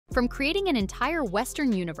From creating an entire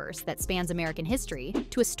Western universe that spans American history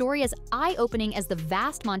to a story as eye-opening as the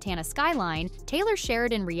vast Montana skyline, Taylor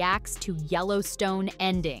Sheridan reacts to Yellowstone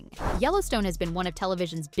ending. Yellowstone has been one of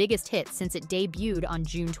television's biggest hits since it debuted on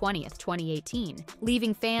June 20th, 2018,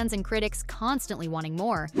 leaving fans and critics constantly wanting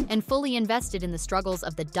more and fully invested in the struggles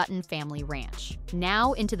of the Dutton family ranch.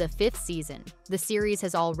 Now into the 5th season, the series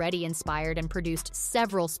has already inspired and produced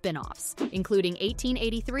several spin-offs, including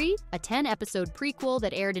 1883, a 10-episode prequel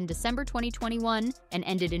that aired in December 2021 and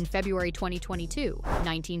ended in February 2022,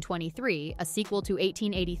 1923, a sequel to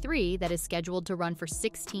 1883 that is scheduled to run for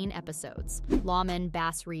 16 episodes, Lawman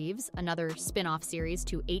Bass Reeves, another spin-off series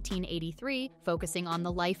to 1883 focusing on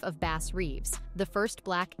the life of Bass Reeves, the first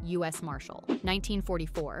Black U.S. Marshal,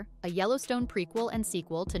 1944, a Yellowstone prequel and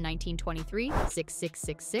sequel to 1923,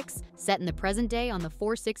 6666, set in the present day on the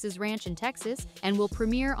Four Sixes Ranch in Texas and will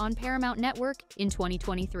premiere on Paramount Network in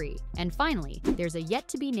 2023. And finally, there's a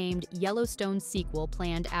yet-to-be-named Yellowstone sequel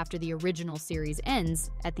planned after the original series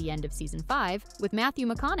ends at the end of Season 5, with Matthew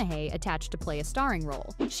McConaughey attached to play a starring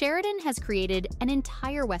role. Sheridan has created an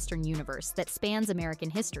entire Western universe that spans American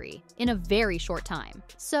history in a very short time.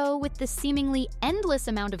 So, with the seemingly endless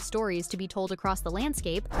amount of stories to be told across the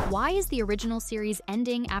landscape, why is the original series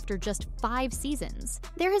ending after just 5 seasons?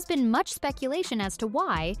 There has been much speculation as to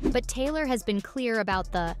why, but Taylor has been clear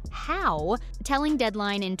about the how, telling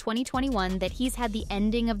Deadline in 2021 that he's had the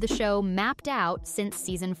ending of the show mapped out since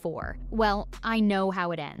Season 4. Well, I know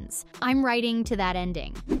how it ends. I'm writing to that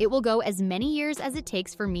ending. It will go as many years as it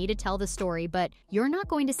takes for me to tell the story, but you're not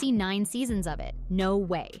going to see 9 seasons of it. No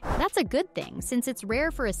way. That's a good thing, since it's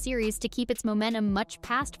rare for a series to keep its momentum much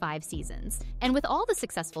past 5 seasons. And with all the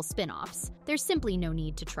successful spin-offs, there's simply no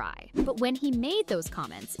need to try. But when he made those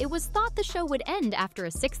comments, it was thought the show would end after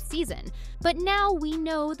a 6th season. But now we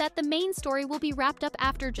know that the main story will be wrapped up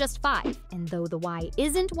after just 5. And though the why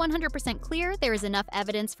isn't 100% clear, there is enough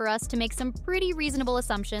evidence for us to make some pretty reasonable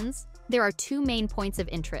assumptions. There are 2 main points of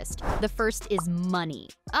interest. The first is money.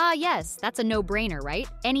 Yes, that's a no-brainer, right?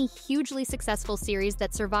 Any hugely successful series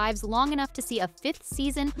that survives long enough to see a 5th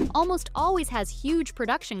season almost always has huge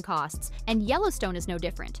production costs, and Yellowstone is no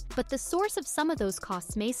different. But the source of some of those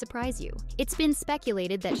costs may surprise you. It's been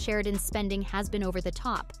speculated that Sheridan's spending has been over the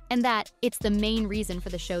top, and that it's the main reason for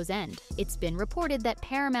the show's end. It's been reported that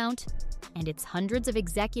Paramount and its hundreds of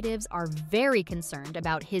executives are very concerned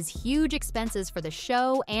about his huge expenses for the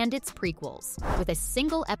show and its prequels, with a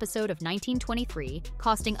single episode of 1923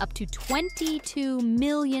 costing up to $22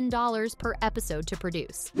 million per episode to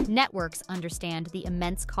produce. Networks understand the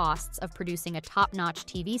immense costs of producing a top-notch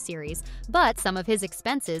TV series, but some of his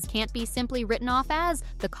expenses can't be simply written off as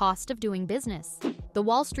the cost of doing business. The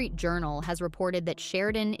Wall Street Journal has reported that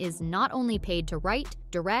Sheridan is not only paid to write,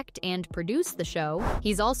 direct, and produce the show,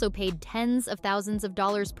 he's also paid tens of thousands of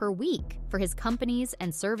dollars per week for his companies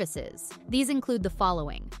and services. These include the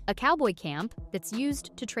following: a cowboy camp that's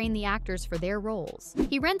used to train the actors for their roles.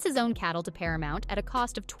 He rents his own cattle to Paramount at a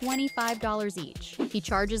cost of $25 each. He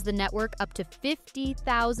charges the network up to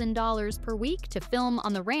 $50,000 per week to film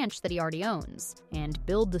on the ranch that he already owns, and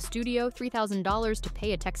billed the studio $3,000 to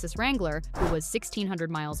pay a Texas Wrangler, who was 1,600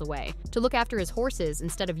 miles away, to look after his horses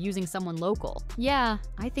instead of using someone local. Yeah,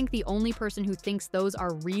 I think the only person who thinks those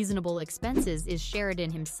are reasonable expenses is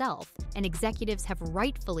Sheridan himself, and executives have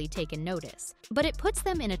rightfully taken notice. But it puts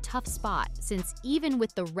them in a tough spot, since even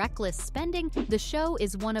with the reckless spending, the show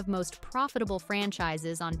is one of most profitable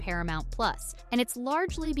franchises on Paramount+, and it's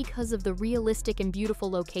largely because of the realistic and beautiful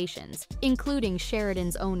locations, including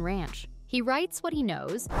Sheridan's own ranch. He writes what he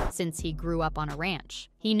knows, since he grew up on a ranch.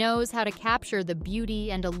 He knows how to capture the beauty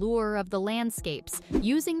and allure of the landscapes,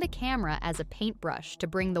 using the camera as a paintbrush to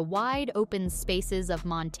bring the wide open spaces of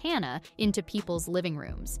Montana into people's living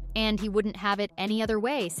rooms. And he wouldn't have it any other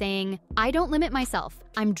way, saying, "I don't limit myself.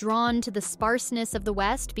 I'm drawn to the sparseness of the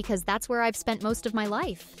West because that's where I've spent most of my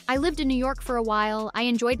life. I lived in New York for a while, I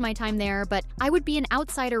enjoyed my time there, but I would be an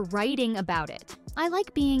outsider writing about it. I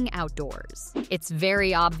like being outdoors." It's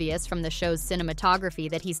very obvious from the show's cinematography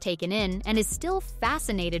that he's taken in and is still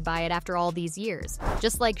fascinated by it after all these years,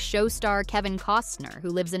 just like show star Kevin Costner, who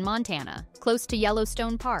lives in Montana, close to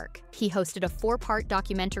Yellowstone Park. He hosted a 4-part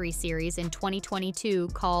documentary series in 2022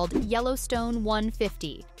 called Yellowstone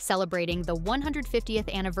 150, celebrating the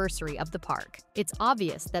 150th anniversary of the park. It's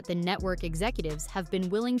obvious that the network executives have been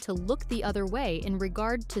willing to look the other way in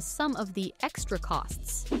regard to some of the extra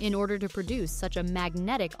costs in order to produce such a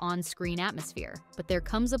magnetic on-screen atmosphere. But there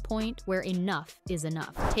comes a point where enough is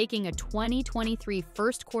enough. Taking a 2023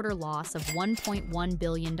 first quarter loss of $1.1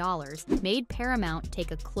 billion made Paramount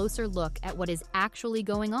take a closer look at what is actually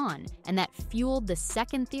going on, and that fueled the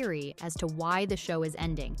second theory as to why the show is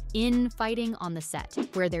ending: infighting on the set.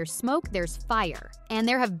 Where there's smoke, there's fire. And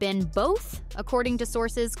there have been both, according to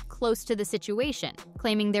sources close to the situation,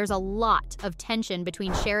 claiming there's a lot of tension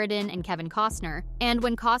between Sheridan and Kevin Costner. And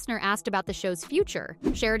when Costner asked about the show's future,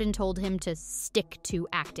 Sheridan told him to stick to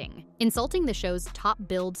acting. Insulting the show's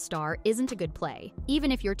top-billed star isn't a good play,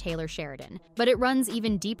 even if you're Taylor Sheridan. But it runs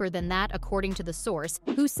even deeper than that, according to the source,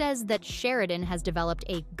 who says that Sheridan has developed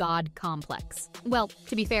a god complex. Well,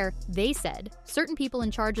 to be fair, they said certain people in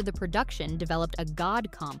charge of the production developed a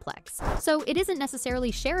god complex. So it isn't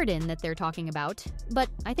necessarily Sheridan that they're talking about, but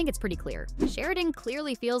I think it's pretty clear. Sheridan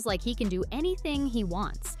clearly feels like he can do anything he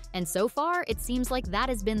wants, and so far it seems like that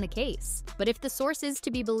has been the case. But if the source is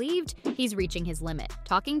to be believed, he's reaching his limit.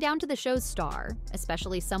 Talking down to the show's star,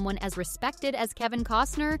 especially someone as respected as Kevin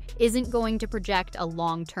Costner, isn't going to project a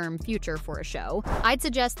long-term future for a show. I'd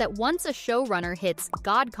suggest that once a showrunner hits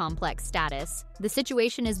god complex status, the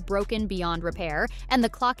situation is broken beyond repair, and the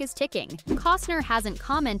clock is ticking. Costner hasn't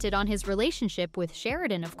commented on his relationship with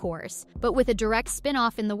Sheridan, of course, but with a direct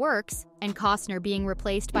spin-off in the works, and Costner being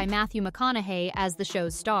replaced by Matthew McConaughey as the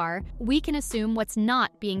show's star, we can assume what's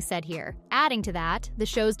not being said here. Adding to that, the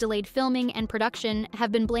show's delayed filming and production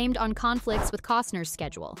have been blamed on conflicts with Costner's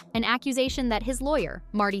schedule, an accusation that his lawyer,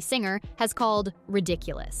 Marty Singer, has called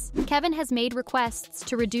ridiculous. Kevin has made requests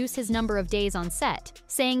to reduce his number of days on set,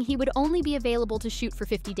 saying he would only be available to shoot for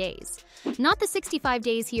 50 days, not the 65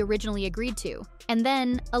 days he originally agreed to, and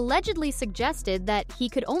then allegedly suggested that he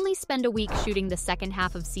could only spend a week shooting the second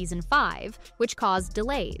half of season 5, which caused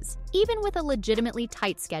delays. Even with a legitimately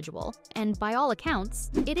tight schedule, and by all accounts,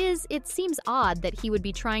 it seems odd that he would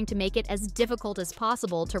be trying to make it as difficult as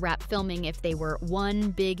possible to wrap filming if they were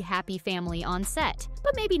one big happy family on set.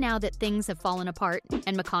 But maybe now that things have fallen apart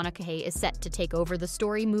and McConaughey is set to take over the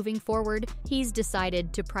story moving forward, he's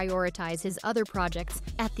decided to prioritize his other projects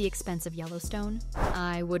at the expense of Yellowstone.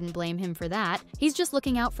 I wouldn't blame him for that. He's just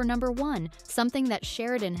looking out for number one, something that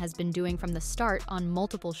Sheridan has been doing from the start on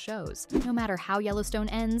multiple shows. No matter how Yellowstone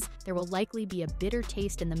ends, there will likely be a bitter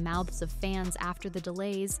taste in the mouths of fans after the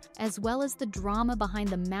delays, as well as the drama behind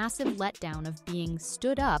the massive letdown of being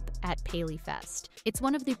stood up at Paley Fest. It's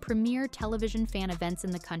one of the premier television fan events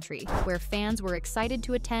in the country, where fans were excited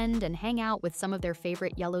to attend and hang out with some of their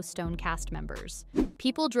favorite Yellowstone cast members.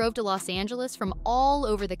 People drove to Los Angeles from all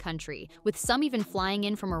over the country, with some even flying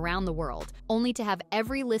in from around the world, only to have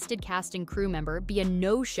every listed cast and crew member be a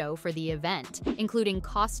no-show for the event, including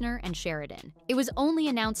Costner and Sheridan. It was only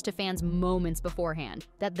announced to fans moments beforehand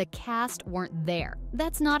that the cast weren't there.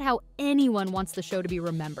 That's not how anyone wants the show to be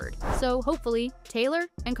remembered. So hopefully, Taylor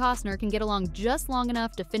and Costner can get along just long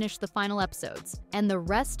enough to finish the final episodes, and the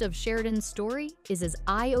rest of Sheridan's story is as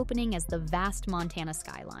eye-opening as the vast Montana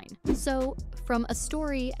skyline. So, from a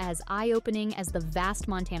story as eye-opening as the vast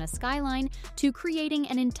Montana skyline to creating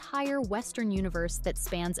an entire Western universe that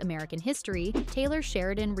spans American history, Taylor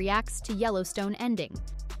Sheridan reacts to Yellowstone ending.